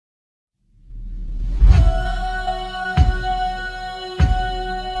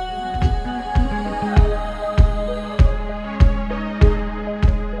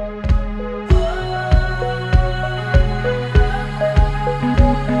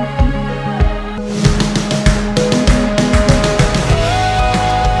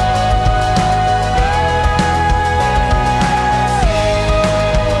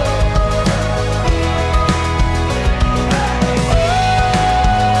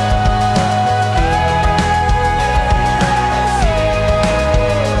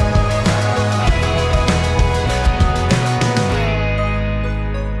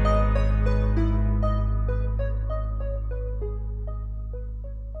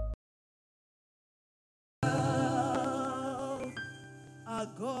our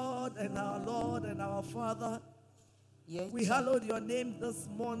God and our Lord and our Father, we hallowed your name this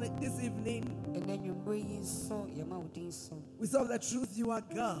evening. We serve the truth, you are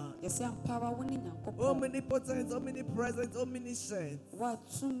God. Omnipotent, omnipresent, omniscient.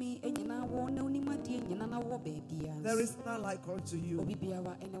 There is none like unto you.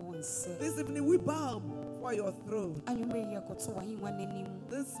 This evening we bow before your throne.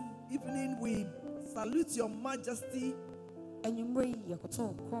 This evening we salute your majesty, King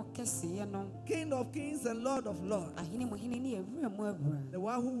of kings and Lord of lords, the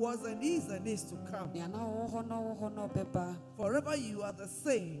one who was and is to come. Forever you are the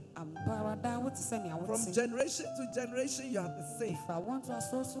same. From generation to generation you are the same.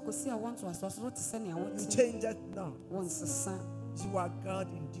 You change it not. You are God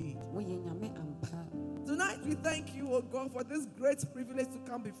indeed. Tonight we thank you, O God, for this great privilege to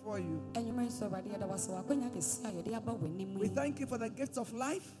come before you. We thank you for the gift of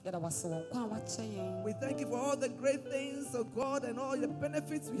life. We thank you for all the great things, O God, and all the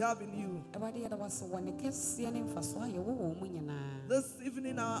benefits we have in you. This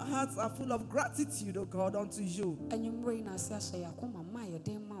evening our hearts are full of gratitude, O God, unto you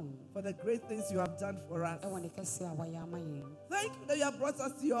for the great things you have done for us. Thank you that you have brought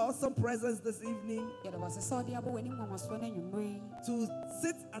us to your awesome presence this evening to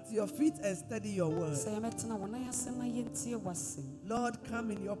sit at your feet and study your word. Lord,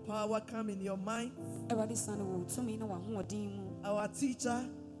 come in your power, come in your might. Our teacher,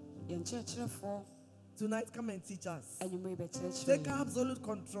 tonight, come and teach us. Take absolute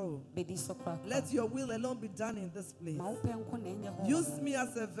control. Let your will alone be done in this place. Use me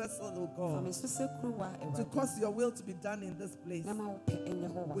as a vessel, O God, to cause your will to be done in this place.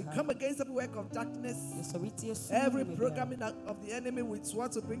 We come against every work of darkness, every programming of the enemy which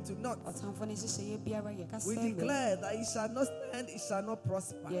wants to bring to naught. We declare that it shall not stand, it shall not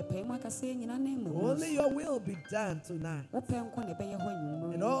prosper. Only your will be done tonight.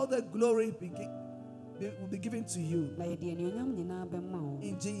 And all the glory will be given to you.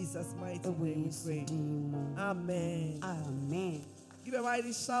 In Jesus' mighty name we pray. Amen. Amen. Give a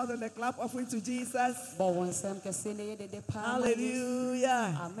mighty shout and a clap offering to Jesus.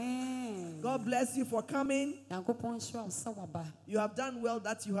 Hallelujah. Amen. God bless you for coming. You have done well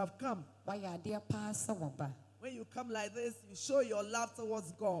that you have come. When you come like this, you show your love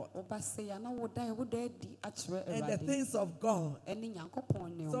towards God and the things of God.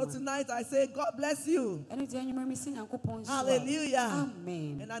 So tonight I say, God bless you. Hallelujah.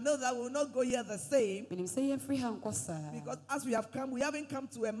 Amen. And I know that we will not go here the same, because as we have come, we haven't come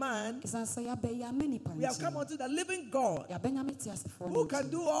to a man. We have come unto the living God who can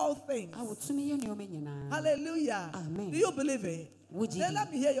do all things. Hallelujah. Amen. Do you believe it? Then let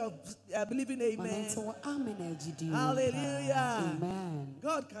me hear your believing amen. Hallelujah. Amen.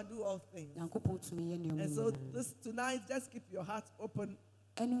 God can do all things. And so tonight, just keep your heart open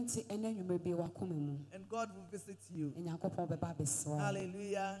and God will visit you.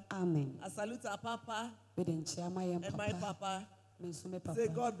 Hallelujah. Amen. I salute our Papa and my Papa. Say,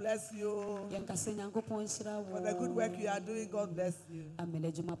 God bless you for the good work you are doing. God bless you. I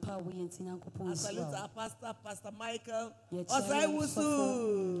salute our pastor, Pastor Michael.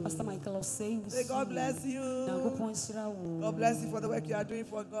 Pastor Michael. Say, God bless you. God bless you for the work you are doing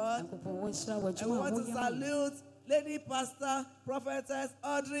for God. And we want to salute Lady Pastor, Prophetess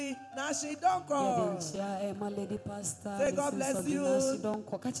Audrey Nashi Donko. Say, God bless you.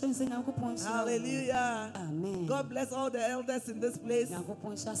 Hallelujah. Amen. God bless all the elders in this place. And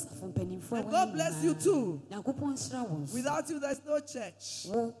God bless you too. Without you, there's no church.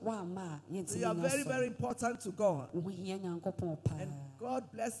 So you are very, very important to God. And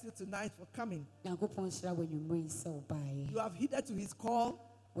God bless you tonight for coming. You have heeded to his call.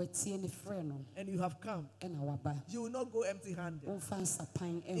 And you have come. You will not go empty-handed.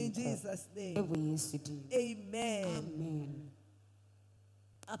 In Jesus' name. Amen. Amen.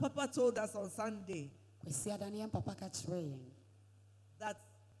 Our Papa told us on Sunday that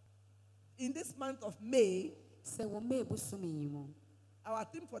in this month of May, our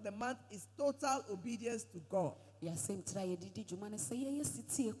theme for the month is total obedience to God.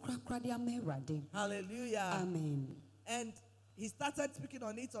 Hallelujah. Amen. And he started speaking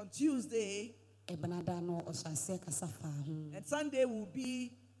on it on Tuesday. And Sunday will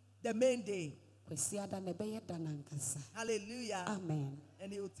be the main day. Hallelujah. Amen.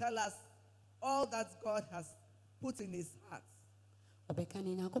 And he will tell us all that God has put in his heart. But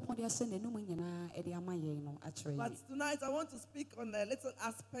tonight I want to speak on a little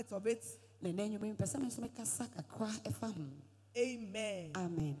aspect of it. Amen.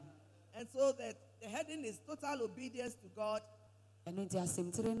 Amen. And so that the heading is total obedience to God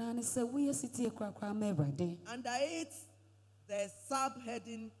Under it, the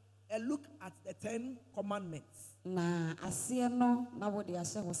subheading, a look at the 10 commandments.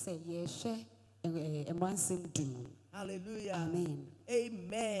 Hallelujah. Amen.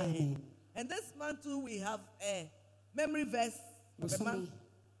 Amen. Amen. And this month too, we have a memory verse.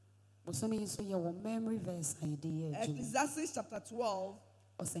 Ecclesiastes chapter 12,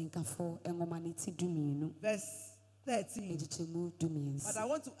 verse 13. But I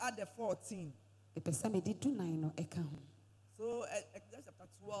want to add the 14. So Ecclesiastes chapter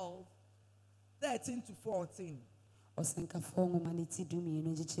 12, 13 to 14. Let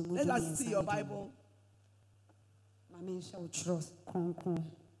us see your Bible.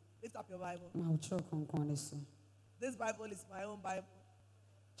 Lift up your Bible. This Bible is my own Bible.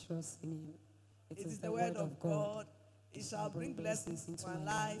 It is the word of God. It shall bring blessings into my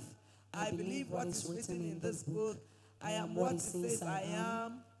life. I believe what is written in this book. I am what it says I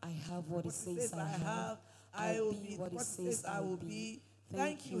am. I have what it says I have. I will be what it says I will be.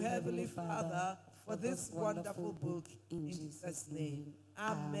 Thank you, Heavenly Father, for this wonderful book. In Jesus' name.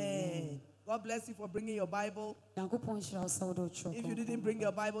 Amen. God bless you for bringing your Bible. If you didn't bring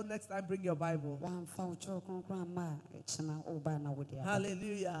your Bible, next time bring your Bible.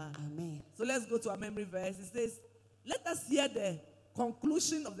 Hallelujah. Amen. So let's go to our memory verse. It says, let us hear the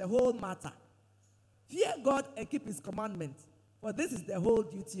conclusion of the whole matter. Fear God and keep his commandments, for this is the whole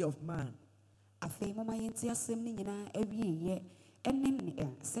duty of man.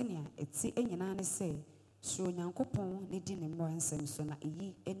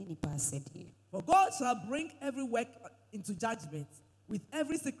 For God shall bring every work into judgment with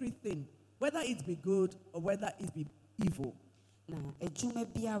every secret thing, whether it be good or whether it be evil. Amen.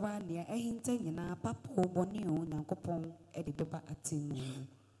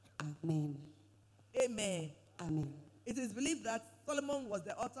 Amen. Amen. It is believed that Solomon was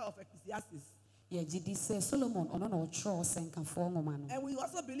the author of Ecclesiastes. And we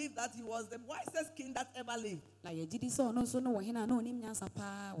also believe that he was the wisest king that ever lived.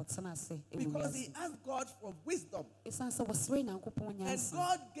 Because he asked God for wisdom. And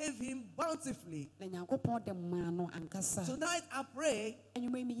God gave him bountifully. Tonight I pray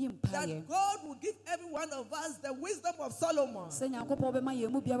that God will give every one of us the wisdom of Solomon. In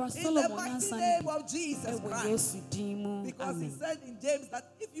the mighty name of Jesus Christ. Because he said in James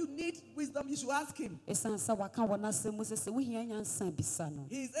that if you need wisdom, you should ask him. He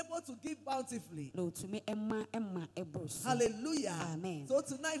is able to give bountifully. Hallelujah. Amen. So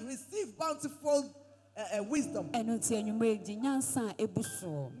tonight receive bountiful wisdom. When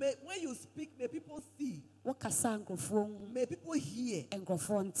you speak, may people see. May people hear.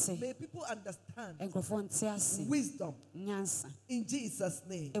 May people understand. Wisdom. In Jesus'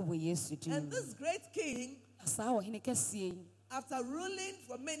 name. And this great king, after ruling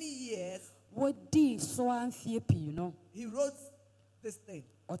for many years, he wrote this thing.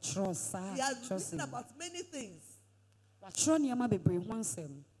 He has written about many things.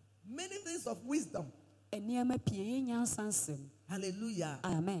 Many things of wisdom. Hallelujah.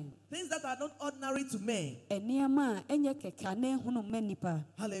 Amen. Things that are not ordinary to men.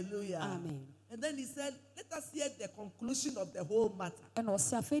 Hallelujah. Amen. And then he said, let us hear the conclusion of the whole matter. It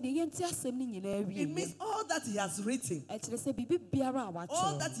means all that he has written, all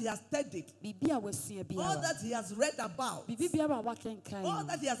that he has studied, all that he has read about, all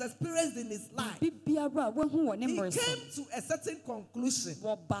that he has experienced in his life. He came to a certain conclusion.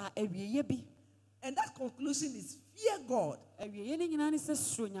 And that conclusion is fear God and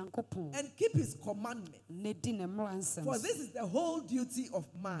keep his commandments. For this is the whole duty of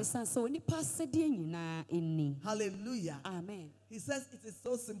man. Hallelujah. Amen. He says it is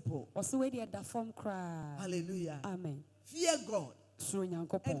so simple. Hallelujah. Amen. Fear God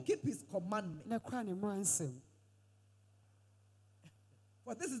and keep his commandments.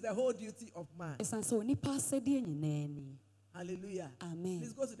 For this is the whole duty of man. Hallelujah. Amen.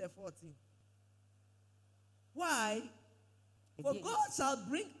 Please go to the 14. Why? For God shall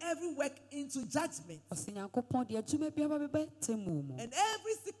bring every work into judgment. And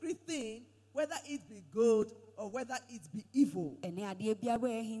every secret thing, whether it be good or whether it be evil. Hallelujah.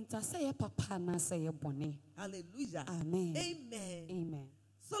 Amen. Amen. Amen.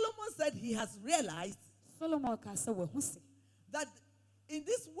 Solomon said he has realized that in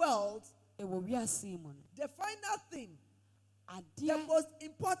this world, the final thing, the most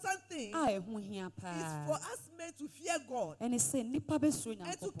important thing is for us men to fear God and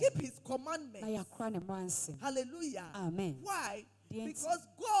to keep his commandments. Hallelujah. Amen. Why? Because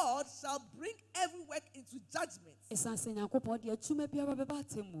God shall bring every work into judgment.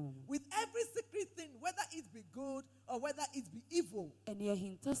 With every secret thing, whether it be good or whether it be evil. So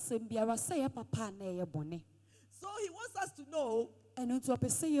he wants us to know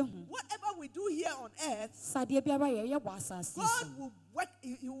whatever we do here on earth, God will work,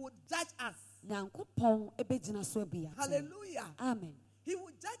 he will judge us. Hallelujah. Amen. He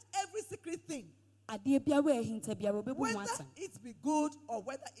will judge every secret thing. Whether it be good or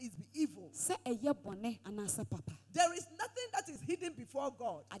whether it be evil. There is nothing that is hidden before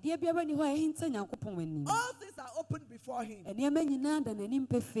God. All things are open before him.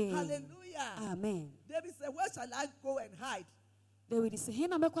 Hallelujah. Amen. David said, where shall I go and hide?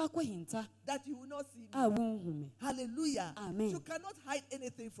 That you will not see me. Hallelujah. Amen. You cannot hide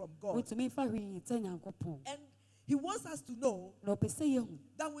anything from God. And he wants us to know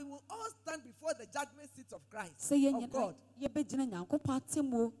that we will all stand before the judgment seat of Christ, of God.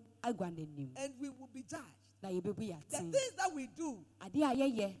 And we will be judged. The things that we do, that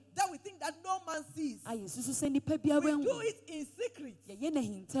we think that no man sees, we do it in secret.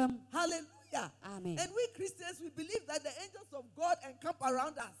 Hallelujah. Amen. And we Christians, we believe that the angels of God encamp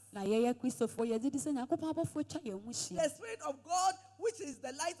around us. The Spirit of God, which is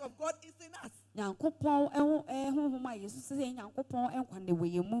the light of God, is in us.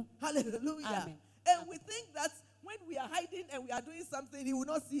 Hallelujah. Amen. And we think that when we are hiding and we are doing something, he will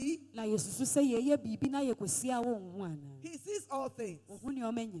not see. He sees all things.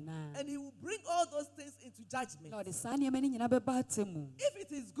 And he will bring all those things into judgment. If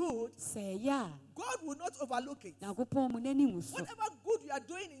it is good, God will not overlook it. Whatever good you are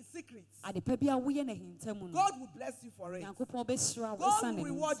doing in secret, God will bless you for it. God will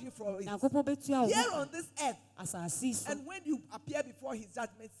reward you for it. Here on this earth, and when you appear before his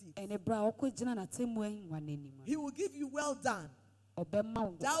judgment seat, he will give you well done,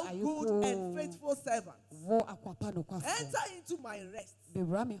 thou good and faithful servant. Enter into my rest.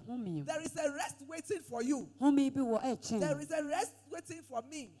 There is a rest waiting for you. There is a rest waiting for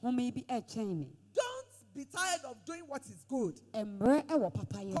me. Don't be tired of doing what is good.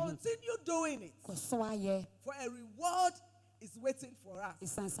 Continue doing it. For a reward is waiting for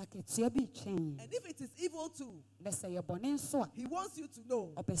us. And if it is evil too, he wants you to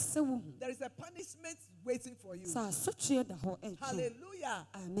know there is a punishment waiting for you. Hallelujah.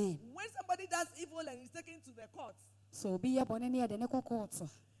 Amen. When somebody does evil and is taken to the courts,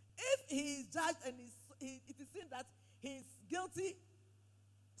 if he is judged and it is seen that he is guilty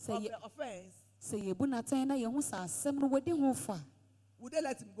of the offense, would they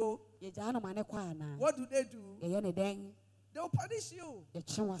let him go? What do they do? They will punish you. The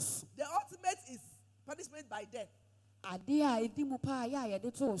ultimate is punishment by death.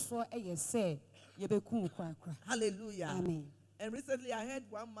 Hallelujah. Amen. And recently I heard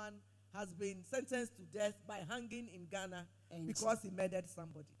one man has been sentenced to death by hanging in Ghana because he murdered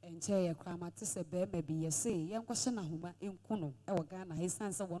somebody.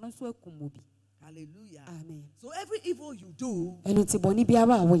 Hallelujah. Amen. So every evil you do,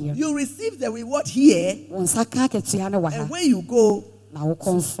 you receive the reward here. And when you go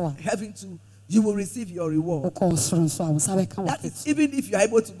to heaven too, you will receive your reward. That is even if you are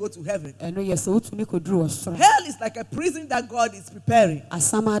able to go to heaven. Hell is like a prison that God is preparing.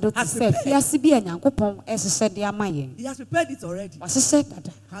 He has prepared it already.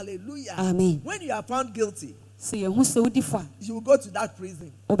 Hallelujah. Amen. When you are found guilty, you will go to that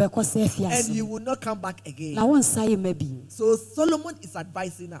prison and you will not come back again. So Solomon is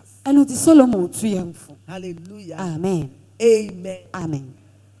advising us. Hallelujah. Amen. Amen. Amen.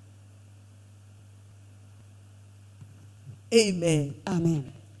 Amen.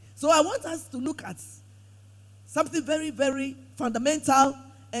 Amen. So I want us to look at something very, very fundamental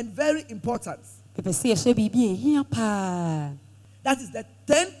and very important. That is the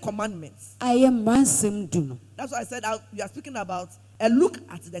 10 Commandments. That's why I said we are speaking about a look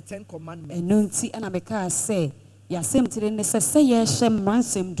at the 10 Commandments.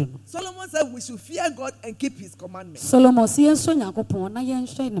 Solomon said we should fear God and keep his commandments. So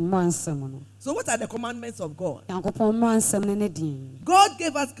what are the commandments of God? God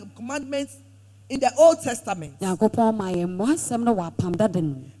gave us commandments in the Old Testament. And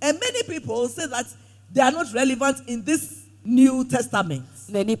many people say that they are not relevant in this New Testament.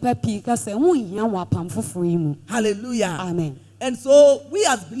 Hallelujah. Amen. And so we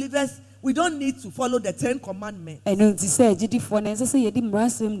as believers, we don't need to follow the 10 Commandments.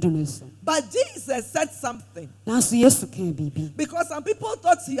 But Jesus said something. Because some people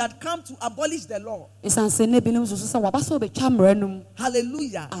thought he had come to abolish the law.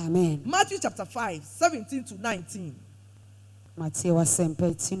 Hallelujah. Amen. Matthew chapter 5, 17 to 19. Matthew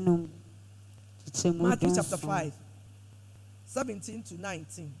chapter 5, 17 to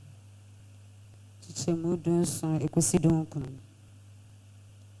 19.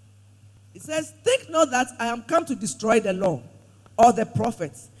 It says, think not that I am come to destroy the law or the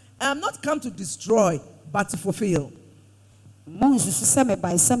prophets. I am not come to destroy, but to fulfill. For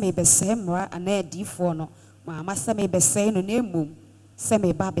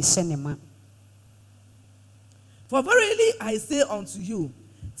verily I say unto you,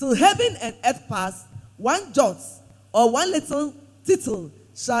 till heaven and earth pass, one jot or one little tittle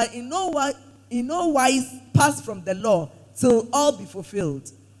shall in no wise pass from the law till all be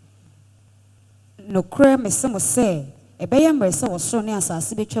fulfilled. No crime is some say, a bayamber so was shown as a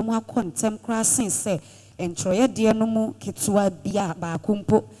sibitram contem crossing say, and Troya dianumu kitua bia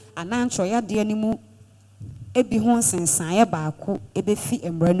bakumpo, and Antroya dianimu ebihons and saya baku, ebefi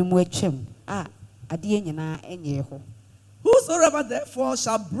and branumu chem. Ah, a diana and yeho. Whosoever therefore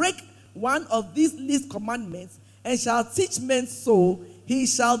shall break one of these least commandments and shall teach men so, he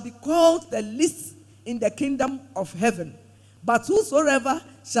shall be called the least in the kingdom of heaven. But whosoever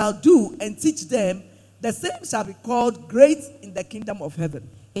shall do and teach them, the same shall be called great in the kingdom of heaven.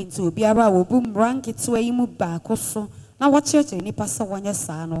 Into biara will boom rank it to a imu bacoso. Now what church any pastor one your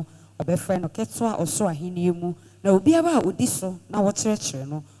sano, or befriend or ketua or so a hiniumu. Now biara would this so, now what church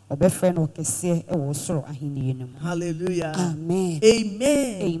no, or befriend or kessie or so a hinium. Hallelujah. Amen.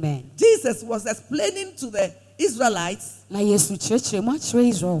 Amen. Amen. Jesus was explaining to the Israelites, to the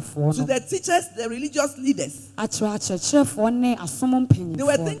teachers, the religious leaders. They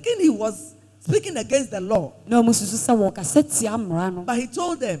were thinking he was speaking against the law. But he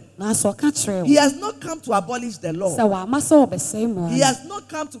told them, he has not come to abolish the law. He has not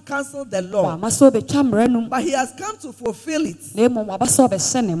come to cancel the law. But he has come to fulfill it.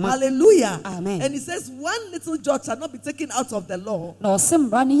 Hallelujah. Amen. And he says, one little jot shall not be taken out of the law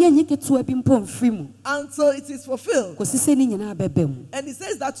until it is fulfilled. And he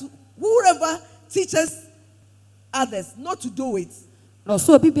says that whoever teaches others not to do it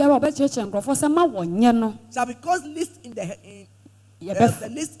shall be called least in the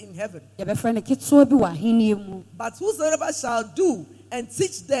least in heaven. But whosoever shall do and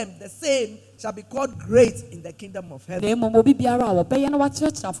teach them, the same shall be called great in the kingdom of heaven.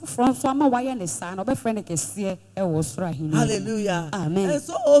 Hallelujah. Amen. And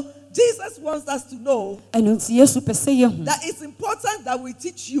so Jesus wants us to know that it's important that we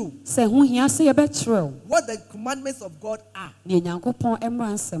teach you what the commandments of God are. The 10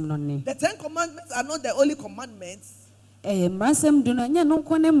 Commandments are not the only commandments,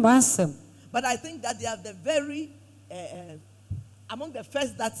 but I think that they are the very among the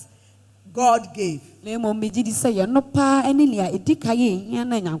first that God gave. Hallelujah.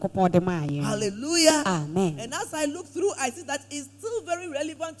 Amen. And as I look through, I see that it's still very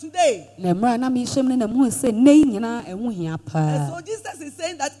relevant today. And so Jesus is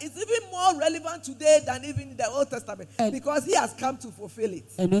saying that it's even more relevant today than even in the Old Testament because he has come to fulfill it.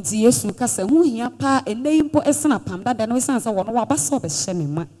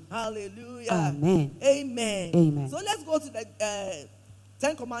 Hallelujah. Amen. Amen. Amen. So let's go to the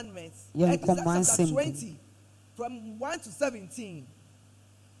 10 Commandments. Yeah, Exodus chapter 20, from 1 to 17.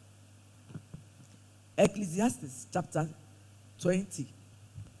 Ecclesiastes chapter 20.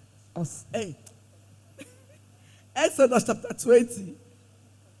 Hey. Exodus chapter 20,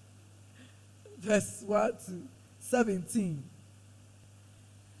 verse 1 to 17.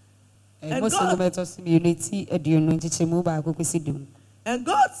 And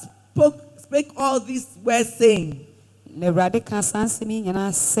God spake all these words, saying, I am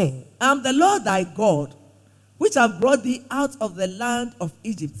the Lord thy God, which have brought thee out of the land of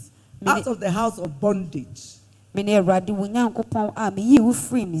Egypt, out of the house of bondage. Thou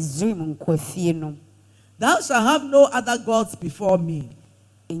shalt have no other gods before me.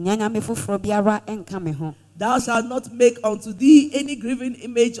 Thou shalt not make unto thee any graven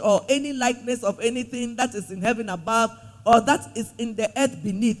image or any likeness of anything that is in heaven above, or that is in the earth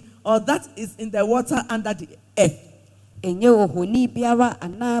beneath, or that is in the water under the earth. Thou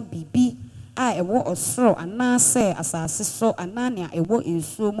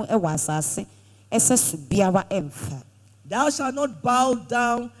shalt not bow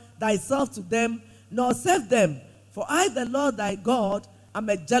down thyself to them, nor serve them. For I, the Lord thy God, am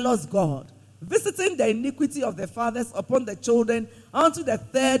a jealous God, visiting the iniquity of the fathers upon the children, unto the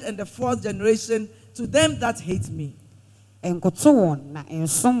third and the fourth generation, to them that hate me. And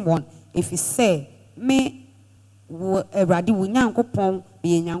someone, if he say, me, Radi Wunyankopon,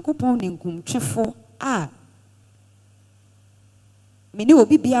 be Yankopon in Kumchefo, Mini will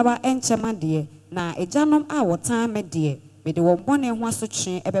be Biaba and Chamadie, na a janum our time, a dear, but the one and one such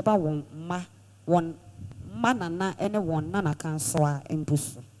a beba one manana and a one nana can soar and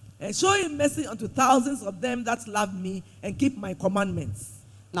pursue. and showing mercy unto thousands of them that love me and keep my commandments.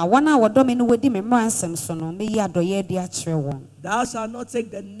 Na wana wadome no wadi me mransem so no me ya doye di akire won. Thou shalt not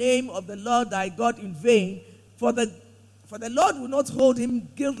take the name of the Lord thy God in vain, for the Lord will not hold him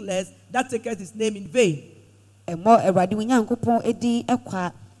guiltless that taketh his name in vain. Emo Erade Onyankopon edi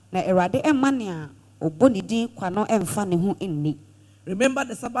ekwa na Erade emane a oboni din kwa no emfa ne ho enni. Remember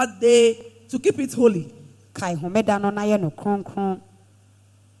the Sabbath day to keep it holy. Kai homeda no na ye no kronkron.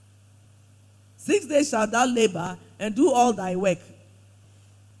 6 days shalt thou labor and do all thy work.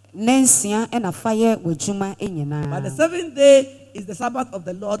 Nensia ena faye wajuma enyina. But the 7th day is the Sabbath of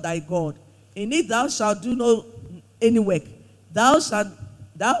the Lord thy God. In it thou shalt do no any work. Thou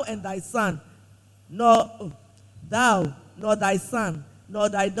and thy son, nor thy son, nor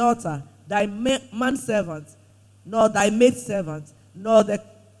thy daughter, thy manservant, nor thy maidservant, nor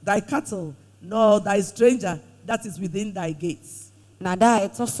thy cattle, nor thy stranger that is within thy gates. Na da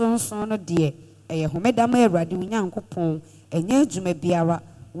etoso no de eye homeda ma Erade Onyankopon enye adwuma biara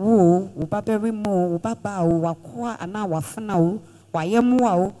wo babere mo wo baba wo wakoa ana wafena wo wayemo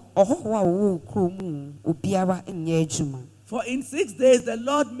a wo ohoho a wo kromu obiara enye adwuma. For in 6 days the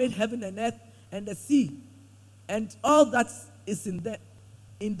Lord made heaven and earth and the sea and all that is in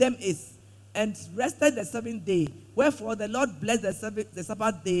them is, and rested the 7th day. Wherefore the Lord blessed the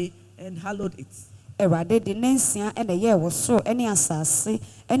Sabbath day and hallowed it. Erade de nensia ene ye wo so ene asase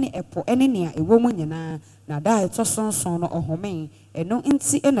ene epo ene nea ewo mu nyina na da etoso no ohome eno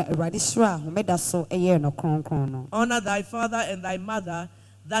nti ena Erade sura homeda so eye no kronkron no. Honor thy father and thy mother,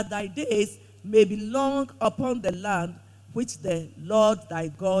 that thy days may be long upon the land which the Lord thy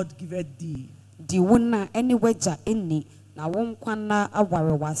God giveth thee. Di wona ene waja eni na won kwana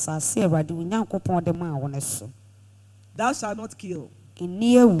aware wasase Erade Onyankopon de ma won so. Thou shalt not kill.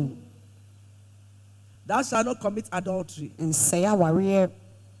 Eni ewu. Thou shalt not commit adultery. Nsaya warrior.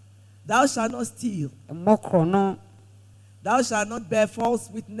 Thou shalt not steal. Mokro no. Thou shalt not bear false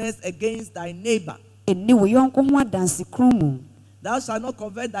witness against thy neighbor. Eni wo yonko ho adansi krumu. Thou shalt not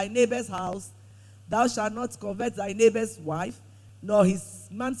covet thy neighbor's house. Thou shalt not covet thy neighbor's wife, nor his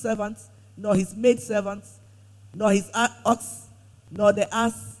manservant, nor his maidservant, nor his ox, nor the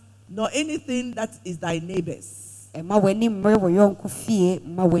ass, nor anything that is thy neighbor's. Ma weni mre wo yonko fie,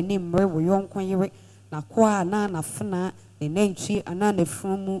 ma weni mre wo yonko yire. Na kwa na na funa ne nentwi ana ne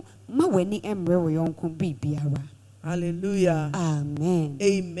frumu ma weni emre wo yonko bibiara. Hallelujah. Amen.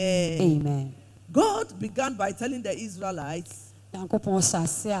 Amen. Amen. God began by telling the Israelites Yankopon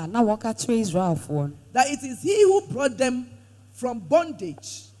sase a na woka tre Israel for that it is he who brought them from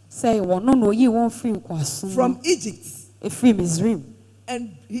bondage, say wono no yi won free kwaso from Egypt, free Misraim,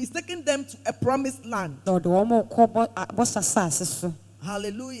 and he's taking them to a promised land. do womo ko bo sase so.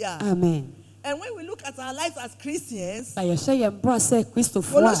 Hallelujah. Amen. And when we look at our lives as Christians, Colossians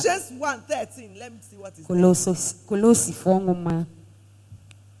 1:13, let me see what it says.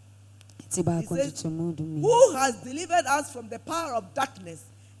 It says, who has delivered us from the power of darkness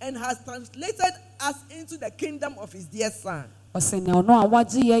and has translated us into the kingdom of his dear Son.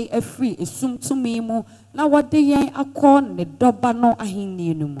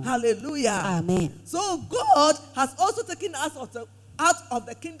 Hallelujah. Amen. So God has also taken us out of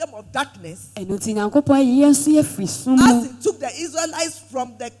the kingdom of darkness, as he took the Israelites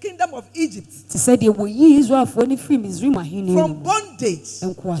from the kingdom of Egypt, from bondage.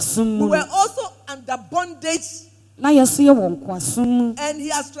 We were also under bondage, and he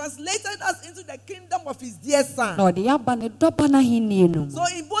has translated us into the kingdom of his dear Son. So in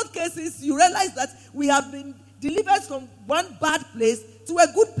both cases, you realize that we have been delivered from one bad place to a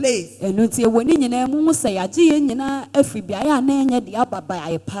good place.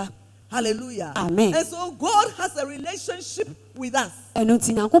 Hallelujah. Amen. And so God has a relationship with us.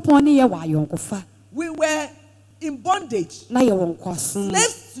 We were in bondage,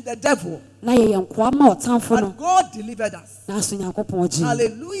 slaves to the devil, but God delivered us.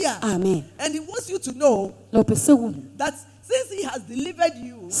 Hallelujah. Amen. And he wants you to know that since he has delivered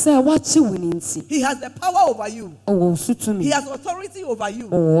you, he has the power over you. He has authority over you.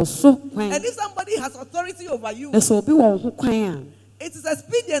 And if somebody has authority over you, it is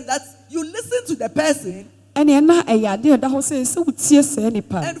expedient that you listen to the person and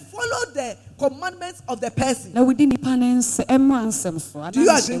follow the commandments of the person. Do you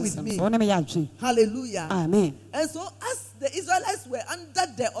agree with me? Hallelujah. Amen. And so as the Israelites were under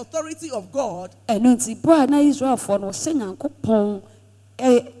the authority of God,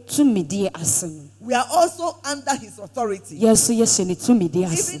 we are also under his authority. Even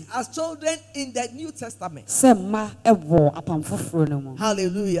as children in the New Testament.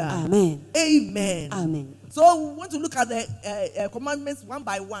 Hallelujah. Amen. Amen. Amen. So we want to look at the commandments one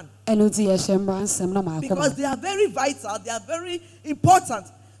by one. Because they are very vital, they are very important,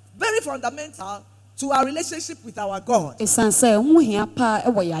 very fundamental to our relationship with our God. You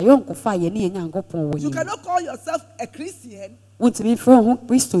cannot call yourself a Christian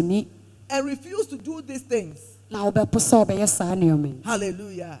and refuse to do these things.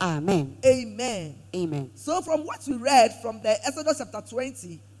 Hallelujah. Amen. Amen. Amen. So from what we read from the Exodus chapter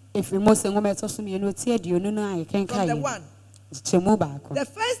 20, from the 1, the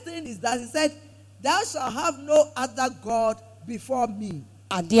first thing is that he said, "Thou shalt have no other God before me."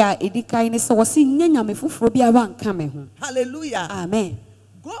 Hallelujah. Amen.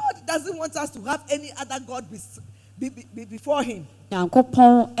 God doesn't want us to have any other God before him or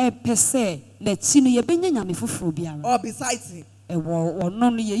besides him.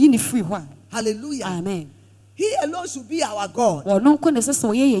 Hallelujah. Amen. He alone should be our God. Hallelujah.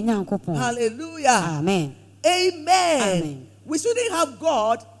 Amen. Amen. We shouldn't have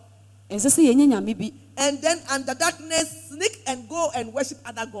God and then under darkness sneak and go and worship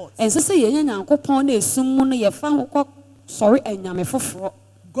other gods.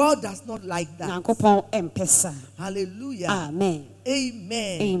 God does not like that. Hallelujah. Amen.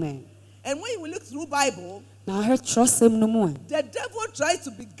 Amen. Amen. And when we look through Bible, the devil tried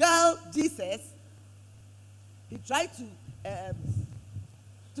to beguile Jesus. He tried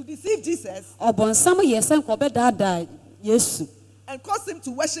to deceive Jesus and cause him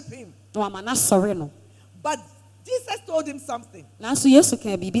to worship him. But Jesus told him something. Matthew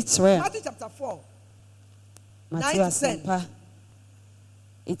chapter 4, 9 to 10.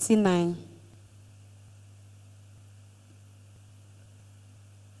 89.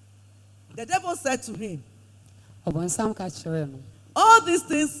 The devil said to him, "All these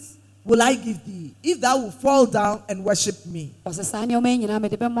things will I give thee, if thou wilt fall down and worship me." Then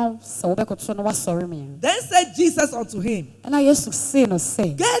said Jesus unto him,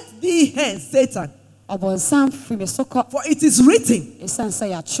 "Get thee hence, Satan. For it is written."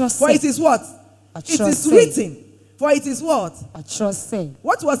 For it is what? It is written. For it is what?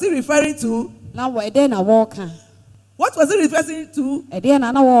 What was he referring to? What was he referring to?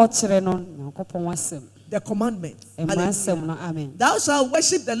 The commandment. Amen. Thou shalt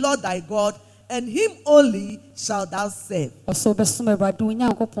worship the Lord thy God, and him only shalt thou serve.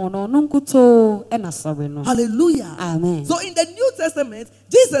 Hallelujah. Amen. So in the New Testament,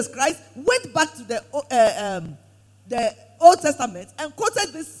 Jesus Christ went back to the Old Testament and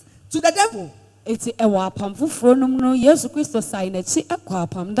quoted this to the devil. Hallelujah.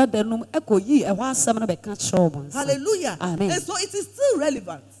 Amen. And so it is still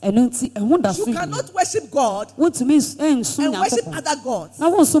relevant. You cannot worship God and worship other gods.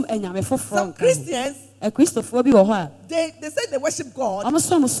 Some Christians, they say they worship God, but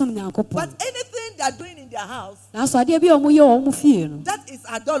anything they are doing in their house, that is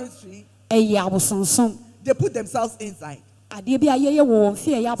idolatry, they put themselves inside.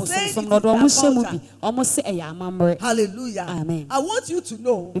 Hallelujah. Amen. I want you to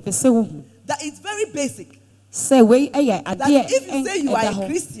know that it's very basic. That if you say you are a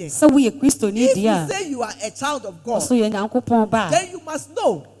Christian, if you say you are a child of God, then you must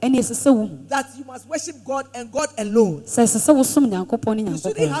know that you must worship God and God alone. You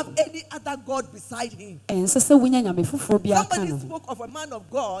shouldn't have any other God beside him. Somebody spoke of a man of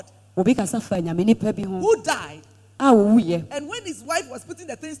God who died. And when his wife was putting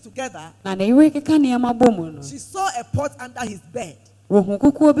the things together, she saw a pot under his bed.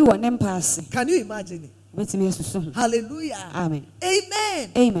 Can you imagine it? Hallelujah. Amen.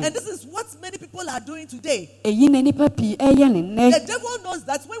 Amen. Amen. And this is what many people are doing today. The devil knows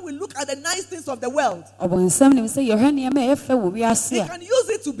that when we look at the nice things of the world, he can use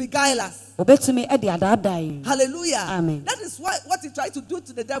it to beguile us. Hallelujah. Amen. That is what he tried to do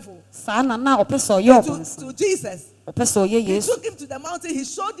to the devil. To Jesus. He took him to the mountain. He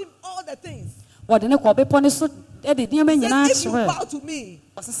showed him all the things. Said, if you bow to me,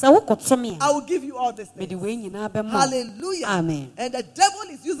 I will give you all these things. Hallelujah. Amen. And the devil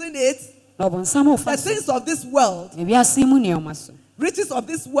is using it, the things of this world, riches of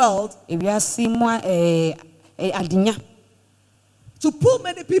this world, to pull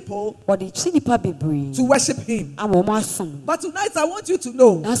many people to worship him. But tonight I want you to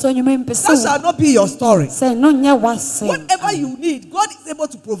know that shall not be your story. Whatever you need, God is able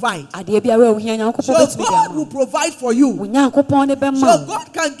to provide. So God will provide for you. So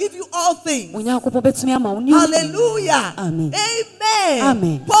God can give you all things. Hallelujah. Amen.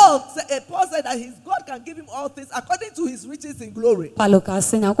 Amen. Paul said that God can give him all things according to his riches in glory.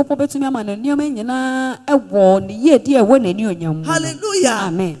 Hallelujah.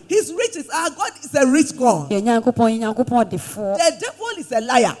 Amen. His riches, our God is a rich God. The devil is a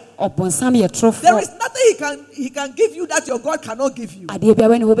liar. There is nothing he can give you that your God cannot give you. That is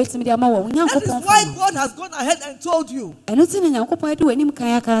why God has gone ahead and told you that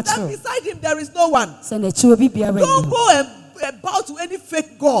beside him there is no one. Don't go and bow to any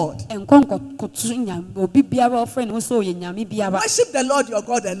fake God. Worship the Lord your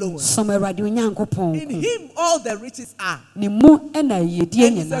God alone. In him all the riches are. And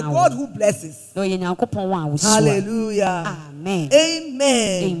he's a God who blesses. Hallelujah. Amen.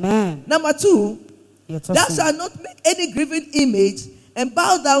 Amen. Amen. Number 2, thou shalt not make any graven image and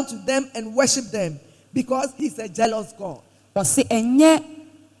bow down to them and worship them, because he's a jealous God.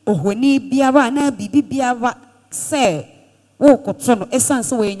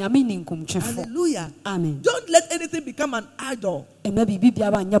 Hallelujah. Amen. Don't let anything become an idol and then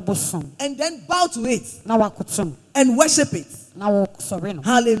bow to it and worship it.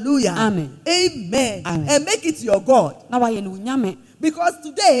 Hallelujah. Amen. Amen. Amen. And make it your God. Because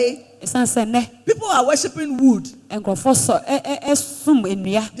today people are worshiping wood. They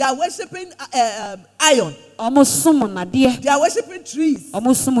are worshiping iron. They are worshiping trees,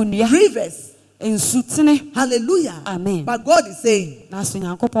 rivers. Hallelujah. Amen. But God is saying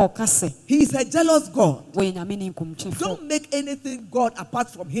he is a jealous God. Don't make anything God apart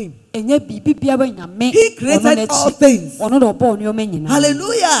from him. He created all things.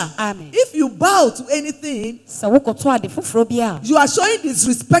 Hallelujah. Amen. If you bow to anything, you are showing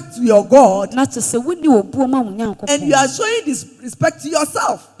disrespect to your God, and you are showing disrespect to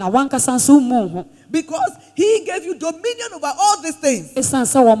yourself. Because he gave you dominion over all these things.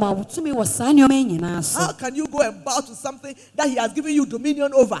 How can you go and bow to something that he has given you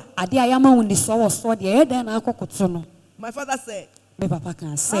dominion over? My father said, how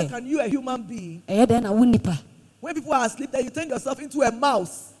can you, a human being, when people are asleep, that you turn yourself into a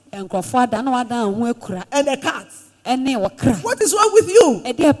mouse and a cat? What is wrong with you?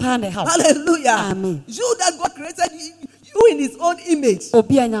 Hallelujah. Amen. You that God created you in his own image.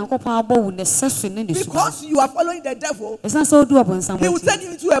 Because you are following the devil, he will turn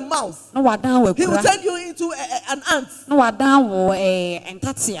you into a mouse. He will turn you into an ant.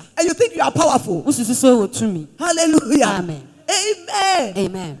 And you think you are powerful. Hallelujah. Amen. Amen.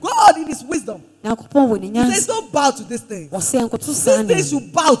 Amen. God in his wisdom, he says don't bow to these things. These things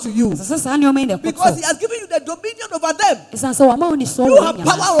should bow to you. Because he has given you the dominion over them. You have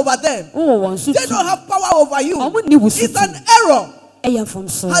power over them. They don't have power over you. It's an error.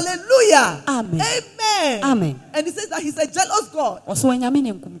 Hallelujah. Amen. Amen. Amen. And he says that he's a jealous God. If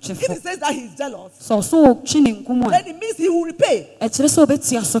he says that he's jealous, then it means he will repay.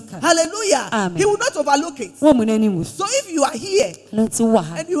 Hallelujah. Amen. He will not overlook it. So if you are here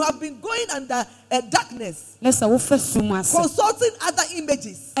and you have been going under darkness, consulting other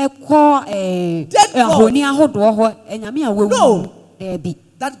images, dead gods,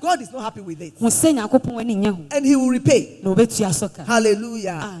 that God is not happy with it. And he will repay.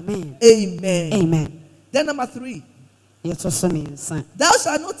 Hallelujah. Amen. Amen. Amen. Then number 3. Thou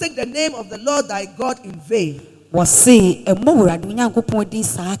shalt not take the name of the Lord thy God in vain. The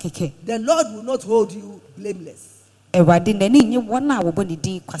Lord will not hold you blameless. Hallelujah.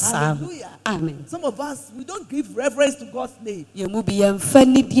 Amen. Some of us, we don't give reverence to God's name. We mention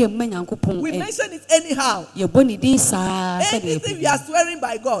it anyhow. Anything we are swearing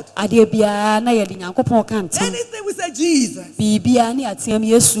by God. Anything we say Jesus.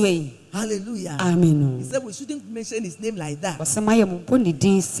 Hallelujah. Amen. He said we shouldn't mention his name like that. His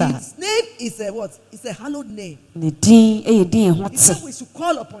name is a what? It's a hallowed name. He said we should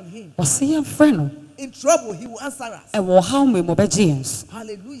call upon him. In trouble, he will answer us.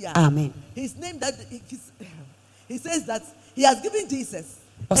 Hallelujah. Amen. His name that he says that he has given Jesus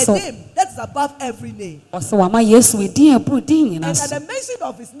a name that's above every name. And at the mention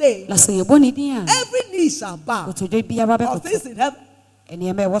of his name, every knee shall bow. Of things in heaven, of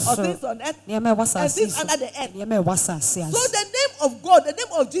things on earth, and things under the earth. So the name of God, the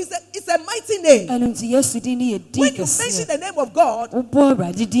name of Jesus, is a mighty name. When you mention the name of God,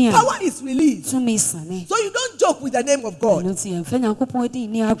 power is released. So you don't joke with the name of God.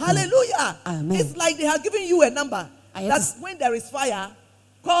 Hallelujah. Amen. It's like they have given you a number. That's when there is fire.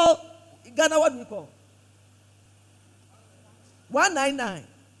 Call Ghana, what do we call? 199.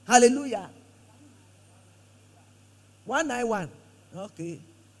 Hallelujah. 191. Okay.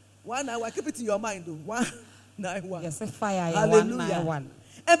 191. Keep it in your mind, though. 191. Yes, fire. Hallelujah. 191.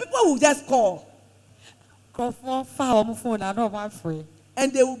 And people will just call. Call for phone. I don't want free.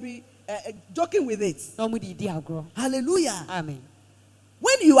 And they will be joking with it. Hallelujah. Amen.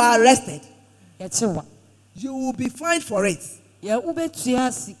 When you are arrested, you will be fined for it.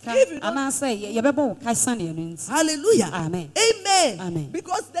 Hallelujah. Amen. Amen. Amen.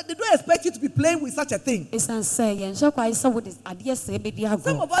 Because they don't expect you to be playing with such a thing. Some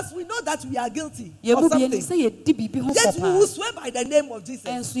of us, we know that we are guilty of something. Yet we will swear by the name of Jesus.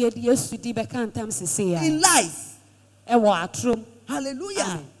 In lies. Hallelujah.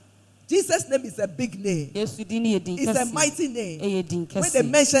 Amen. Jesus' name is a big name. It's a mighty name. When they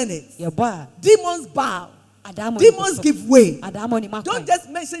mention it, demons bow. Demons give way. Don't just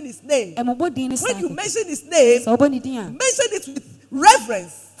mention his name. When you mention his name, mention it with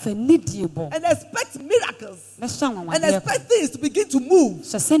reverence. And expect miracles. And expect things to begin to move.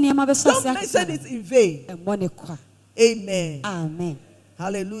 Don't mention it in vain. Amen. Amen.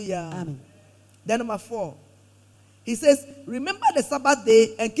 Hallelujah. Amen. Then number 4. He says, remember the Sabbath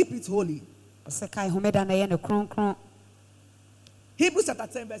day and keep it holy. Hebrews chapter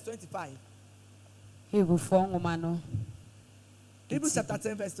 10 verse 25. Hebrews chapter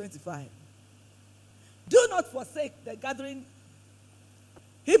 10 verse 25. Do not forsake the gathering.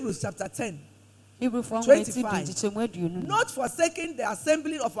 Hebrews chapter 10 25. Not forsaking the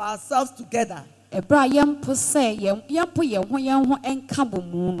assembly of ourselves together, as the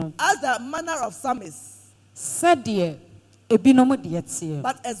manner of some is,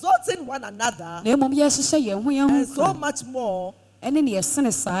 but exalting one another, and so much more as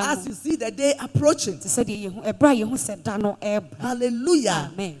you see the day approaching. Hallelujah.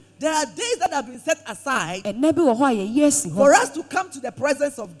 Amen. There are days that have been set aside for us to come to the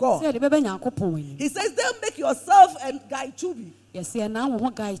presence of God. He says, don't make yourself a guy chubi.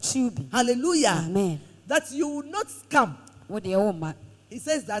 Hallelujah. Amen. That you will not come. He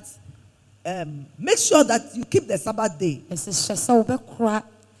says that make sure that you keep the Sabbath day,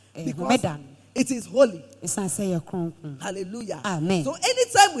 because it is holy. Hallelujah. Amen. So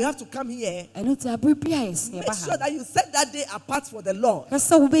anytime we have to come here, make sure that you set that day apart for the Lord.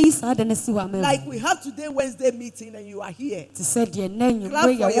 Like we have today Wednesday meeting and you are here. Clap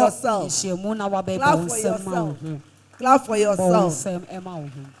for yourself. Clap for yourself. Clap for yourself.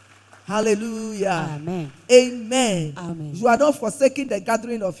 Hallelujah. Amen. Amen. Amen. You are not forsaking the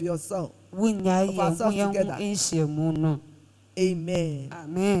gathering of yourself. Of ourselves together. Amen.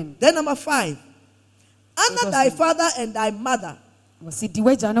 Amen. Then number 5. Honor thy father and thy mother, so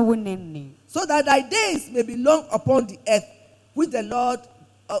that thy days may be long upon the earth, which the Lord,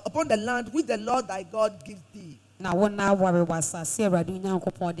 upon the land which the Lord thy God gives thee.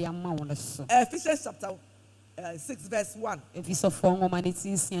 Ephesians chapter 6 verse 1.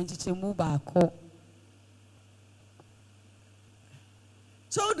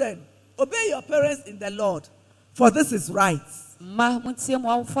 Children, obey your parents in the Lord, for this is right. Honor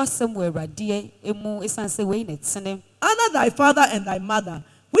thy father and thy mother,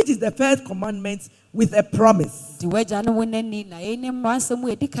 which is the first commandment, with a promise, that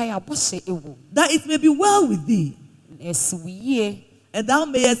it may be well with thee, and thou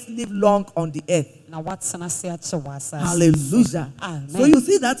mayest live long on the earth. Hallelujah. Amen. So you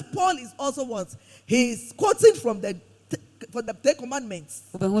see that Paul is also what? He is quoting from the 10 commandments.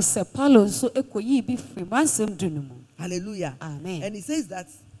 Hallelujah. Amen. And he says that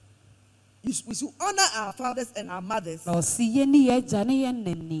we should honor our fathers and our mothers, so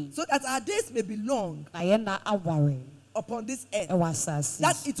that our days may be long upon this earth,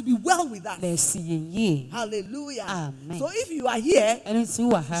 that it will be well with us. Hallelujah. Amen. So if you are here,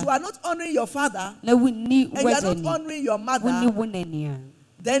 you are not honoring your father, and you are not honoring your mother,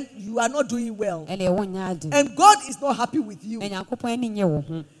 then you are not doing well. And God is not happy with you.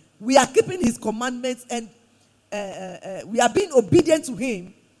 We are keeping his commandments, and we are being obedient to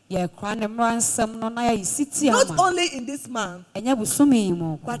him. Not only in this month,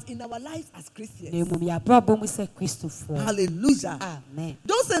 but in our lives as Christians. Hallelujah. Amen.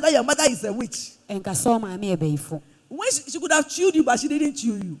 Don't say that your mother is a witch. When she could have chewed you, but she didn't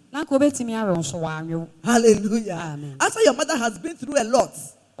chew you. Hallelujah. Amen. After your mother has been through a lot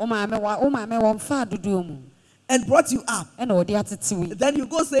and brought you up, then you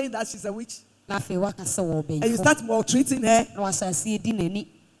go saying that she's a witch, and you start maltreating her.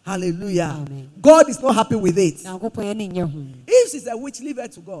 Hallelujah. Amen. God is not happy with it. If she's a witch, leave her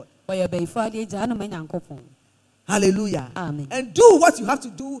to God. Hallelujah. Amen. And do what you have to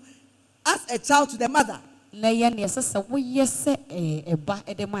do as a child to the mother. And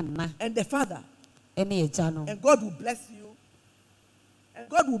the father. And God will bless you. And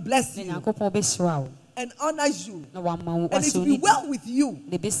God will bless you. And honors you. And it will be well with you.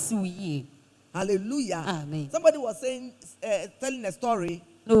 Hallelujah. Amen. Somebody was saying, telling a story.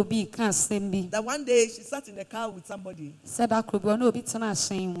 That one day she sat in the car with somebody. And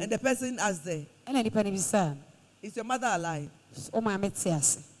the person asked her, is your mother alive?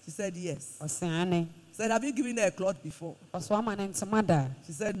 She said yes. Said, have you given her a cloth before?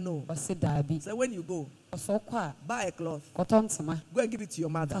 She said no. Said, when you go, buy a cloth. Go and give it to your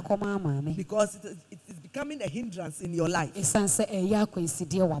mother. Because it is becoming a hindrance in your life.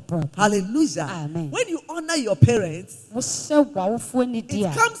 Hallelujah. Amen. When you honor your parents,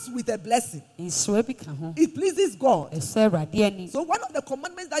 it comes with a blessing. It pleases God. So one of the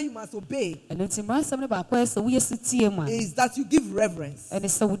commandments that you must obey is that you give reverence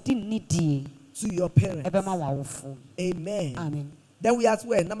to your parents. Amen. Amen. Then we ask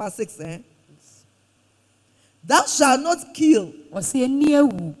where? Number 6. Thou shalt not kill.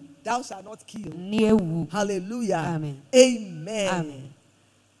 Thou shalt not kill. Hallelujah. Amen. Amen. Amen.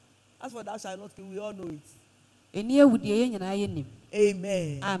 As for thou shalt not kill, we all know it.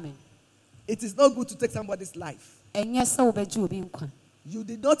 Amen. Amen. It is not good to take somebody's life. You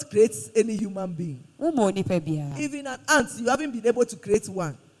did not create any human being. Even an ant, you haven't been able to create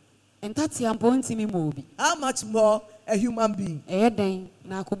one. How much more a human being?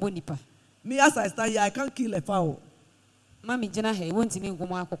 Me, as I stand here, I can't kill a fowl. Oh,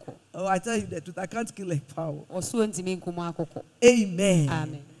 I tell you the truth, I can't kill a fowl. Amen.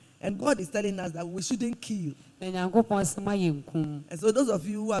 Amen. And God is telling us that we shouldn't kill. And so those of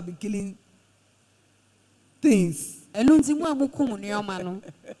you who have been killing things, hallelujah.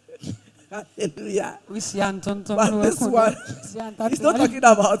 But this one, he's not talking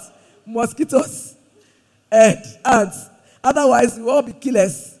about mosquitoes and ants. Otherwise, we will all be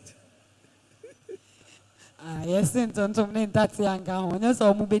killers.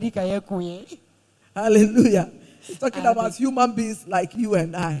 Hallelujah. He's talking about human beings like you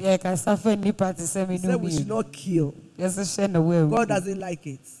and I. He said we should not kill. God doesn't like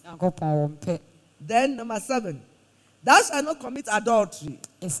it. Then number 7. Thou shalt not commit adultery.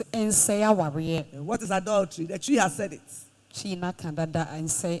 And what is adultery? The tree has said it.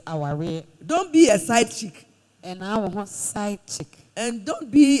 Don't be a side chick. And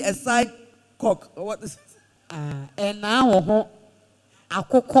don't be a side cock. Or what is it?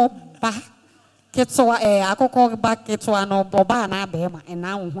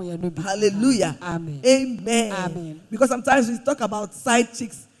 Hallelujah. Amen. Amen. Because sometimes we talk about side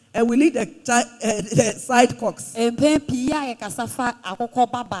chicks and we leave the side cocks.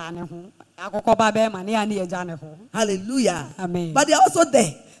 Hallelujah. Amen. But they are also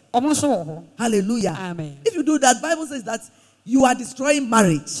there. Hallelujah. Amen. If you do that, Bible says that you are destroying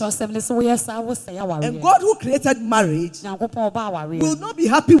marriage. And God who created marriage will not be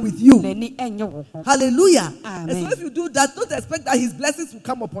happy with you. Hallelujah. Amen. And so if you do that, don't expect that his blessings will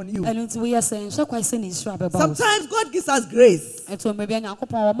come upon you. Sometimes God gives us grace because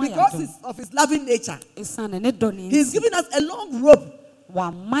of his loving nature. He's giving us a long rope to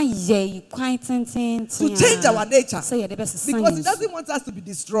change our nature because he doesn't want us to be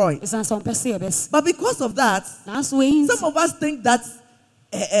destroyed. But because of that, some of us think that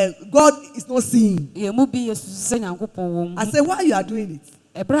God is not seeing. I say, why you are doing it?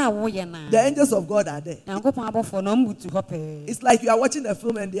 The angels of God are there. It's like you are watching a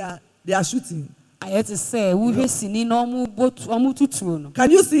film and they are shooting. Can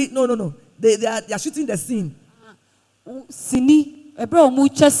you see? No. They are shooting the scene. And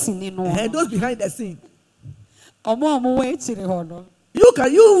those behind the scene. You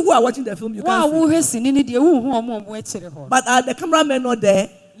who are watching the film, you can see. But are the cameramen not there?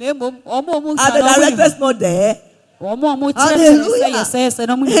 Are the directors not there? Hallelujah.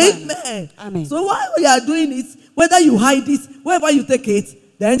 Amen. So while we are doing it, whether you hide it, wherever you take it,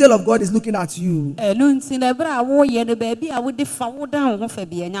 the angel of God is looking at you.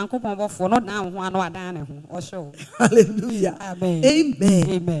 Hallelujah. Amen.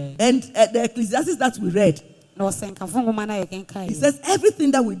 Amen. And the Ecclesiastes that we read, he says everything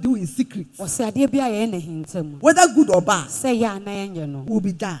that we do in secret, whether good or bad, will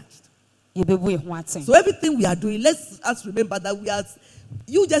be judged. So everything we are doing, let's remember that we are.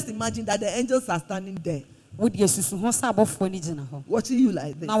 You just imagine that the angels are standing there, watching you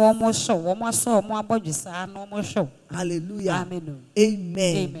like this. Hallelujah. Amen.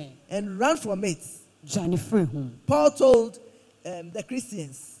 Amen. And run from it. Paul told the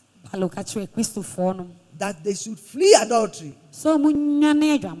Christians that they should flee adultery.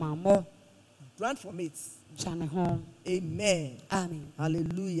 Run from it. Amen. Amen.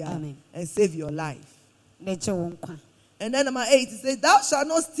 Hallelujah. Amen. And save your life. And then number 8, it says, thou shalt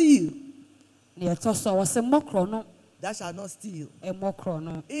not steal. Thou shalt not steal.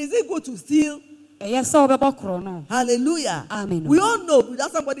 Is it good to steal? Hallelujah. Amen. We all know,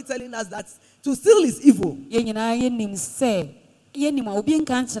 without somebody telling us, that to steal is evil.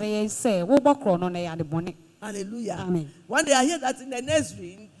 Hallelujah. Amen. One day I hear that in the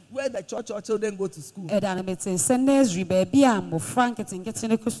nursery, where the church or children go to school, a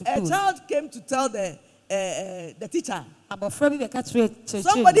child came to tell the teacher,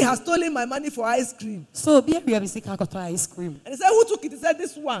 somebody has stolen my money for ice cream. And he said, who took it? He said,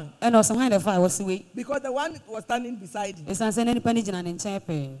 this one. Because the one was standing beside him.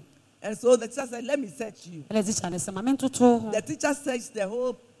 And so the teacher said, let me search you. The teacher searched the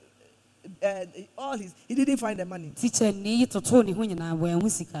whole, he didn't find the money. So he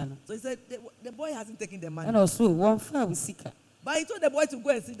said, the boy hasn't taken the money. But he told the boy to go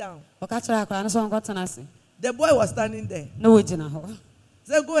and sit down. The boy was standing there. He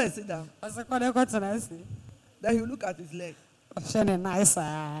said, go and sit down. Then he looked at his leg.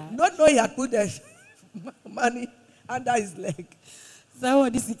 Not knowing he had put the money under his leg.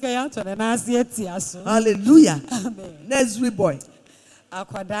 Hallelujah. Nursery boy.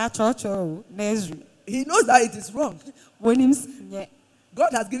 He knows that it is wrong. God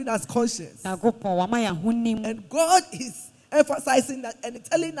has given us conscience. And God is emphasizing that and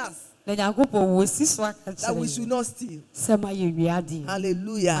telling us that we should not steal.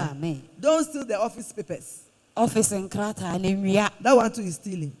 Hallelujah. Amen. Don't steal the office papers. That one too is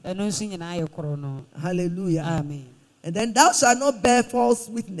stealing. Hallelujah. Amen. And then thou shalt not bear false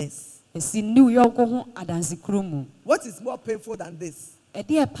witness. What is more painful than this?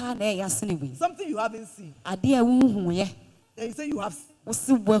 Something you haven't seen. And you say you have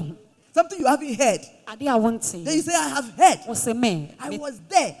seen. Something you haven't heard. Then you say, I have heard. I was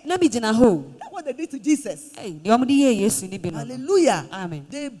there. That's what they did to Jesus. Hallelujah. Amen.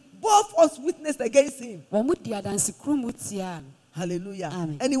 They bore false witness against him. Hallelujah.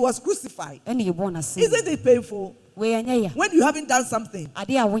 Amen. And he was crucified. Isn't it painful? When you haven't done something,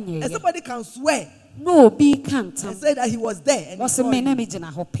 and somebody can swear and say that he was there. And God says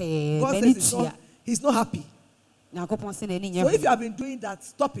he's not happy. So if you have been doing that,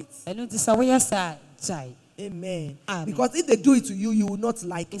 stop it. Amen. Because if they do it to you, you will not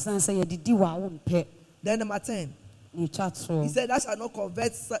like it. Then number 10. He said, thou shalt not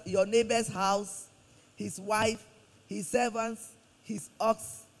covet your neighbor's house, his wife, his servants, his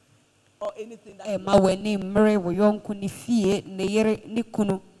ox, or anything that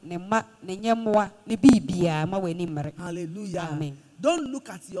Hallelujah. Amen. Don't look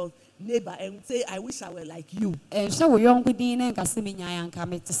at your neighbor and say, I wish I were like you. Don't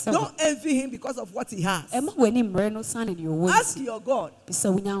envy him because of what he has. Ask your God,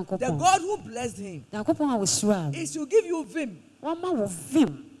 the God who blessed him, he should give you vim,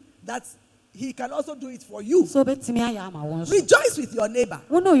 that he can also do it for you. Rejoice with your neighbor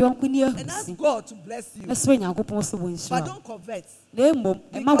and ask God to bless you. But don't covet. Because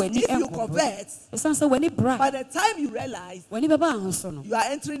if you covet, by the time you realize, you are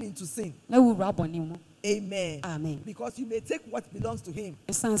entering into sin. Amen. Amen. Because you may take what belongs to him,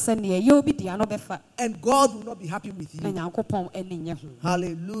 and God will not be happy with you.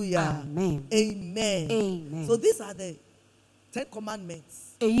 Hallelujah. Amen. Amen. Amen. So these are the 10 commandments.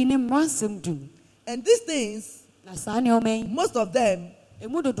 And these things, most of them,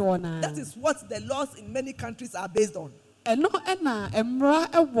 that is what the laws in many countries are based on. That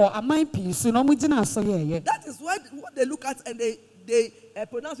is what they look at, and they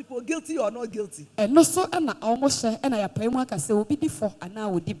pronounce people guilty or not guilty. The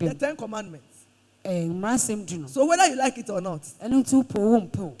 10 commandments. So whether you like it or not,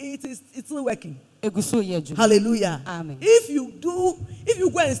 it's still working. Hallelujah. Amen. If you go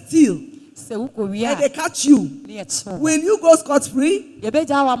and steal and they catch you, will you go scot-free? If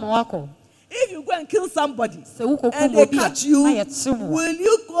you go and kill somebody and they catch you, will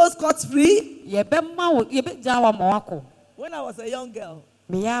you go scot-free? When I was a young girl,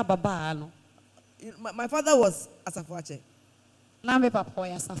 my father was Asafuache.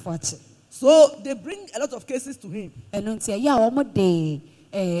 So they bring a lot of cases to him. And one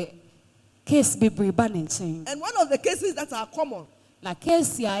of the cases that are common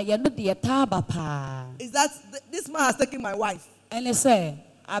is that this man has taken my wife. Or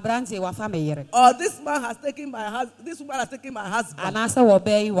this man has taken my husband. This woman has taken my husband. And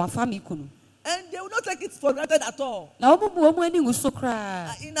they will not not take it for granted at all. In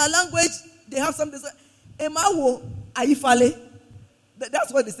our language, they have something to say, Emawo Aifale.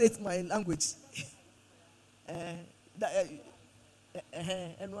 That's what they say in my language.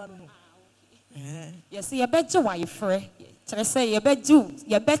 Yes, you bet your wife, say you bet you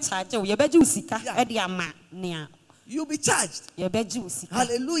bet you sika, Ediama near. You'll be charged. You bet you.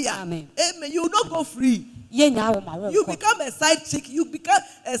 Hallelujah. Amen. Amen. You will not go free. You become a side chick. You become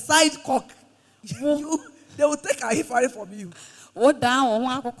a side cock. They will take a hifari from you. Amen.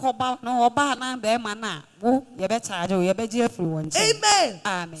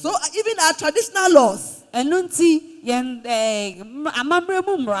 Amen. So even our traditional laws, they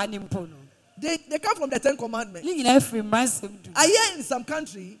come from the 10 Commandments. I hear in some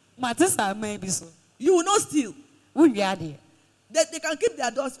country, you will not steal. They can keep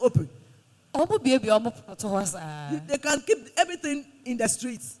their doors open. They can keep everything in the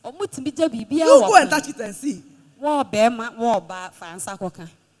streets. You go and touch it and see. That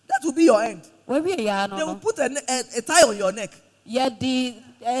will be your end. They will put a tie on your neck. And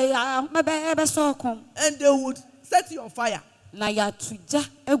they would set you on fire. And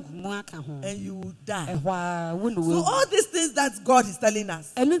you will die. So all these things that God is telling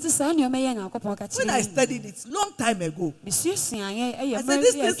us. When I studied it long time ago, I said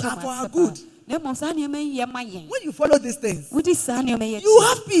these things are for our good. When you follow these things, you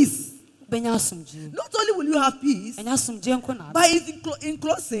have peace. Not only will you have peace, but in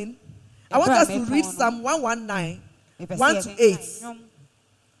closing, I want us to read Psalm 119, 1 to 8.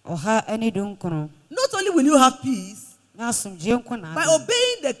 Not only will you have peace, by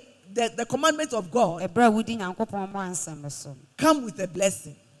obeying the commandments of God, come with a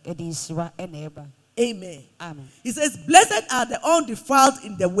blessing. Amen. Amen. He says, blessed are the undefiled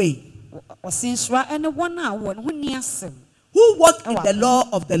in the way, who walk in the law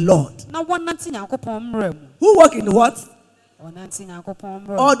of the Lord. Who walk in what? Or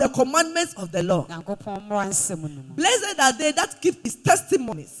the commandments of the Lord. Blessed are they that keep his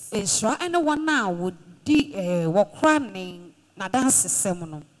testimonies. Blessed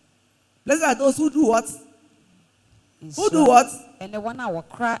are those who do what? Who do what?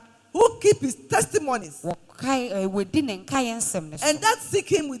 Who keep his testimonies. And that seek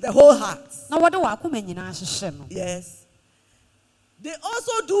him with the whole heart. Yes. They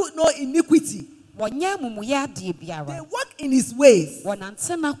also do no iniquity. They walk in his ways or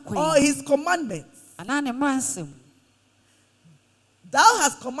his commandments. Thou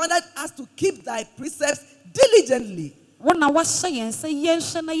hast commanded us to keep thy precepts diligently.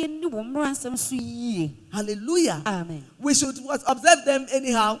 Hallelujah. Amen. We should observe them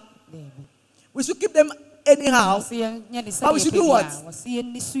anyhow. We should keep them anyhow. But we should do what?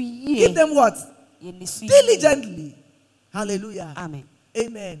 Keep them what? Diligently. Hallelujah. Amen.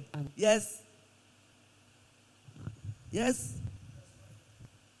 Amen. Amen. Yes. Yes.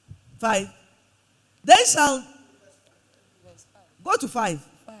 5. Then shall go to 5.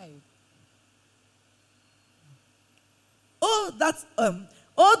 Oh,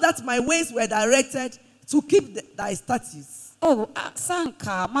 that my ways were directed to keep thy statutes. Then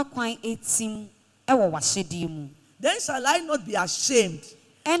shall I not be ashamed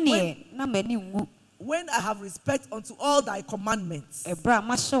when I have respect unto all thy commandments. I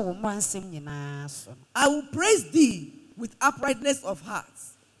will praise thee with uprightness of heart,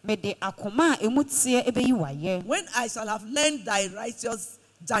 when I shall have learned thy righteous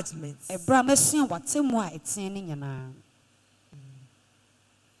judgments.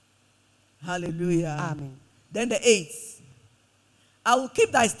 Hallelujah. Amen. Then the 8th, I will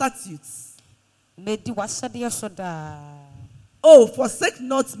keep thy statutes. Oh, forsake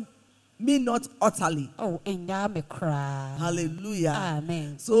not me not utterly. Hallelujah.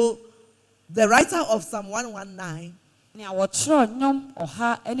 Amen. So the writer of Psalm 119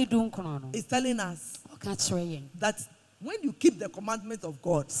 is telling us that when you keep the commandments of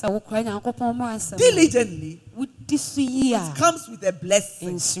God diligently, it comes with a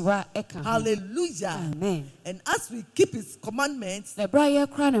blessing. Hallelujah. Amen. And as we keep his commandments and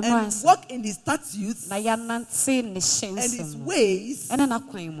walk in his statutes and his ways, all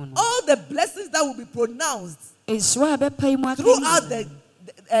the blessings that will be pronounced throughout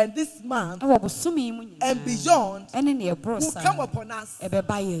this month and beyond will come upon us and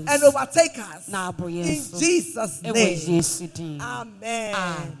overtake us in Jesus' name. Amen.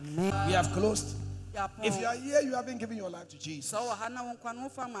 We have closed. If you are here, you haven't given your life to Jesus.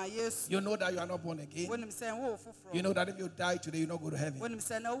 You know that you are not born again. You know that if you die today, you not go to heaven.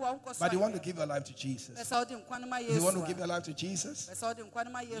 But you want to give your life to Jesus. You want to give your life to Jesus?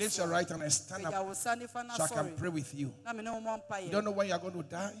 Lift your right hand and stand up so I can pray with you. You don't know when you are going to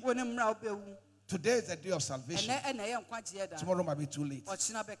die. Today is the day of salvation. Tomorrow might be too late.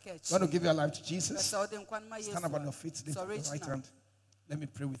 You want to give your life to Jesus? Stand up on your feet, lift up your right hand. Let me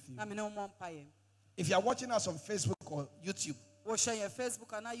pray with you. If you are watching us on Facebook or YouTube,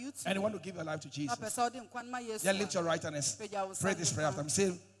 and you want to give your life to Jesus, then lift your right hand and pray this prayer after me.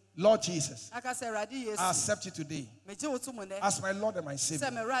 Say, Lord Jesus, I accept you today as my Lord and my Savior.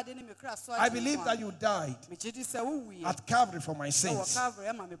 I believe that you died at Calvary for my sins.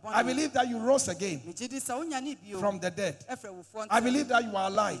 I believe that you rose again from the dead. I believe that you are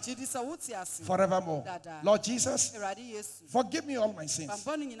alive forevermore. Lord Jesus, forgive me all my sins.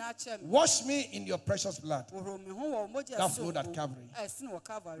 Wash me in your precious blood that flowed at Calvary.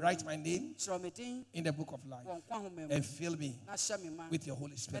 Write my name in the book of life and fill me with your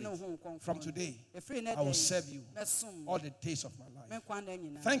Holy Spirit. From today, I will serve you all the days of my life.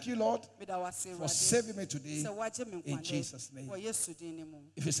 Thank you, Lord, for saving me today in Jesus' name.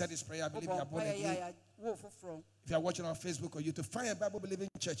 If you said this prayer, I believe you are born again. If you are watching on Facebook or YouTube, find a Bible-believing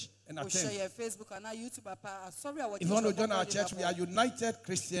church and attend. If you want to join our church, we are United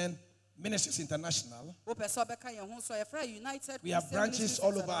Christian Ministries International. We have branches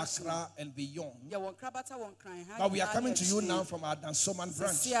all over Accra and beyond. But we are coming to you now from our Dansoman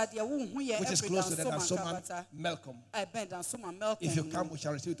branch, which is close to the Dansoman Malcolm. If you come, we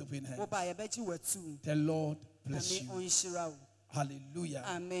shall receive it open hands. The Lord bless you. Hallelujah.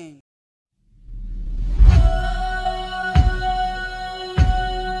 Amen.